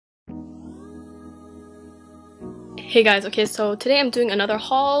Hey guys, okay, so today I'm doing another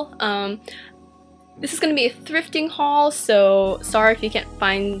haul. This is going to be a thrifting haul, so sorry if you can't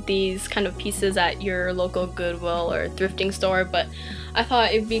find these kind of pieces at your local Goodwill or thrifting store, but I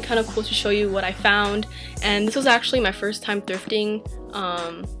thought it'd be kind of cool to show you what I found. And this was actually my first time thrifting,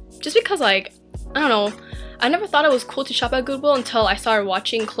 just because, like, I don't know, I never thought it was cool to shop at Goodwill until I started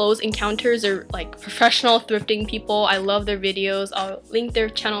watching Clothes Encounters, or like professional thrifting people. I love their videos. I'll link their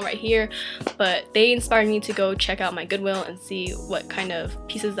channel right here, but they inspired me to go check out my Goodwill and see what kind of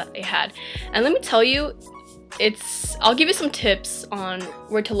pieces that they had. And let me tell you, I'll give you some tips on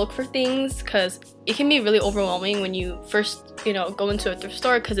where to look for things, because it can be really overwhelming when you first, go into a thrift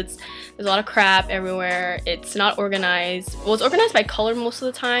store, because there's a lot of crap everywhere. It's not organized. Well, it's organized by color most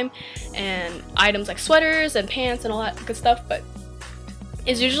of the time, and items like sweaters and pants and all that good stuff, but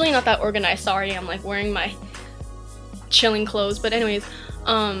it's usually not that organized. Sorry, I'm like wearing my chilling clothes, but anyways,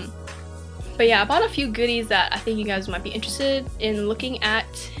 but yeah, I bought a few goodies that I think you guys might be interested in looking at,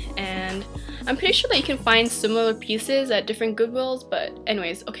 and I'm pretty sure that you can find similar pieces at different Goodwills, but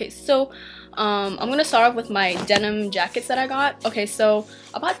anyways, okay, so I'm gonna start off with my denim jackets that I got. Okay, so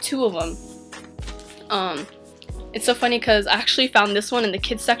I bought two of them. It's so funny because I actually found this one in the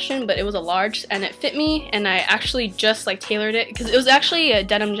kids section, but it was a large and it fit me, and I actually just like tailored it because it was actually a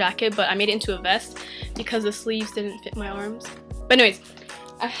denim jacket, but I made it into a vest because the sleeves didn't fit my arms. But anyways,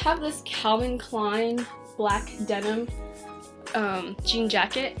 I have this Calvin Klein black denim jean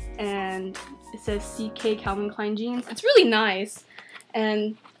jacket, and it says CK Calvin Klein jeans. It's really nice,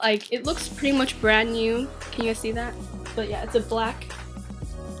 and like it looks pretty much brand new. Can you guys see that? But yeah, it's a black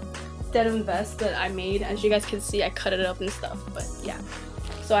denim vest that I made. As you guys can see, I cut it up and stuff. But yeah,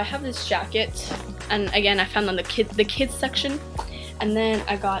 so I have this jacket, and again, I found on the kids section. And then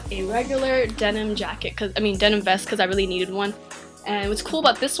I got a regular denim jacket, denim vest, because I really needed one. And what's cool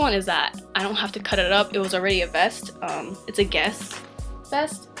about this one is that I don't have to cut it up. It was already a vest. It's a Guess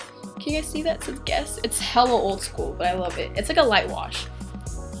vest. Can you guys see that? It says Guess. It's hella old school, but I love it. It's like a light wash.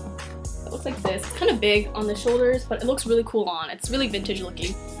 It looks like this. It's kind of big on the shoulders, but it looks really cool on. It's really vintage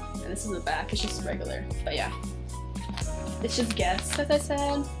looking. And this is the back. It's just regular. But yeah, it's just Guess, as I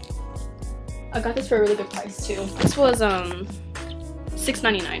said. I got this for a really good price too. This was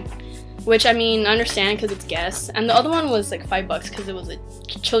 $6.99. Which, I mean, I understand because it's Guess, and the other one was like $5 because it was a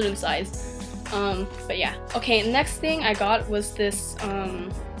children's size. But yeah. Okay, next thing I got was this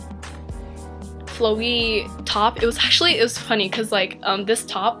flowy top. It was funny because like this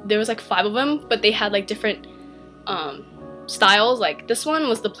top, there was like 5 of them, but they had like different styles. Like this one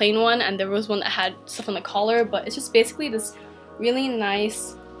was the plain one, and there was one that had stuff on the collar, but it's just basically this really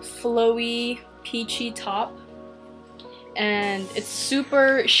nice flowy peachy top. And it's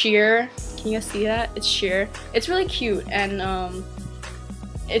super sheer. Can you guys see that? It's sheer. It's really cute, and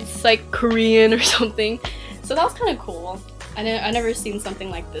it's like Korean or something, so that was kind of cool. I never seen something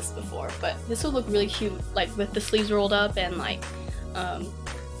like this before, but this would look really cute, like with the sleeves rolled up, and like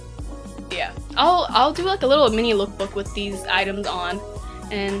yeah, I'll do like a little mini lookbook with these items on,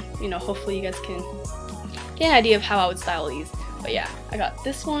 and hopefully you guys can get an idea of how I would style these. But yeah, I got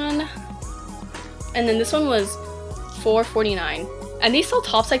this one, and then this one was $4.49, and these sell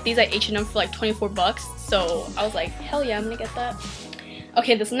tops like these at H&M for like $24, so I was like, hell yeah, I'm gonna get that.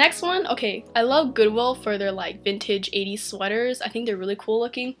 Okay, this next one, okay, I love Goodwill for their like vintage 80s sweaters. I think they're really cool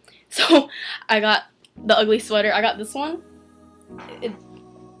looking, so I got the ugly sweater. I got this one.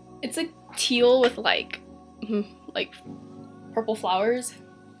 It's like teal with like purple flowers.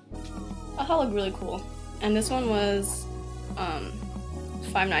 I thought it looked really cool, and this one was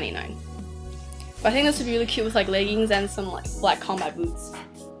 $5.99. But I think this would be really cute with like leggings and some like black combat boots.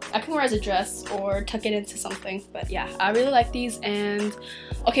 I can wear it as a dress or tuck it into something, but yeah, I really like these. And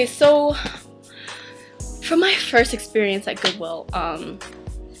okay, so from my first experience at Goodwill,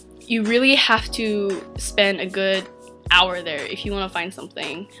 you really have to spend a good hour there if you want to find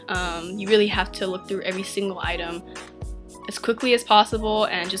something. You really have to look through every single item as quickly as possible,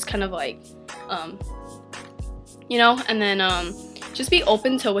 and just kind of like and then just be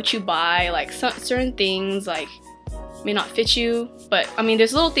open to what you buy. Like certain things like may not fit you, but I mean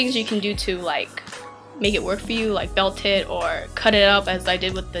there's little things you can do to like make it work for you, like belt it or cut it up, as I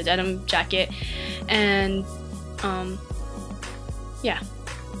did with the denim jacket. And yeah,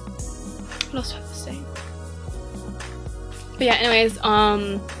 what else do I have to say? But yeah, anyways,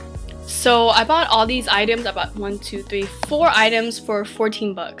 so I bought all these items. I bought 1, 2, 3, 4 items for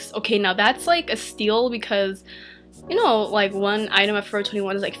 $14. Okay, now that's like a steal, because like one item at Forever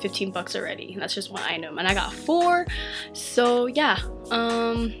 21 is like $15 already, and that's just one item, and I got 4. So yeah,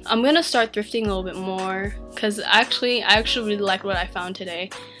 I'm gonna start thrifting a little bit more, because I actually really like what I found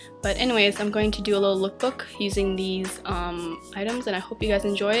today. But anyways, I'm going to do a little lookbook using these items, and I hope you guys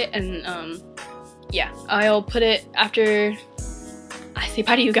enjoy it. And yeah, I'll put it after I say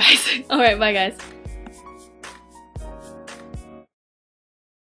bye to you guys. Alright, bye guys.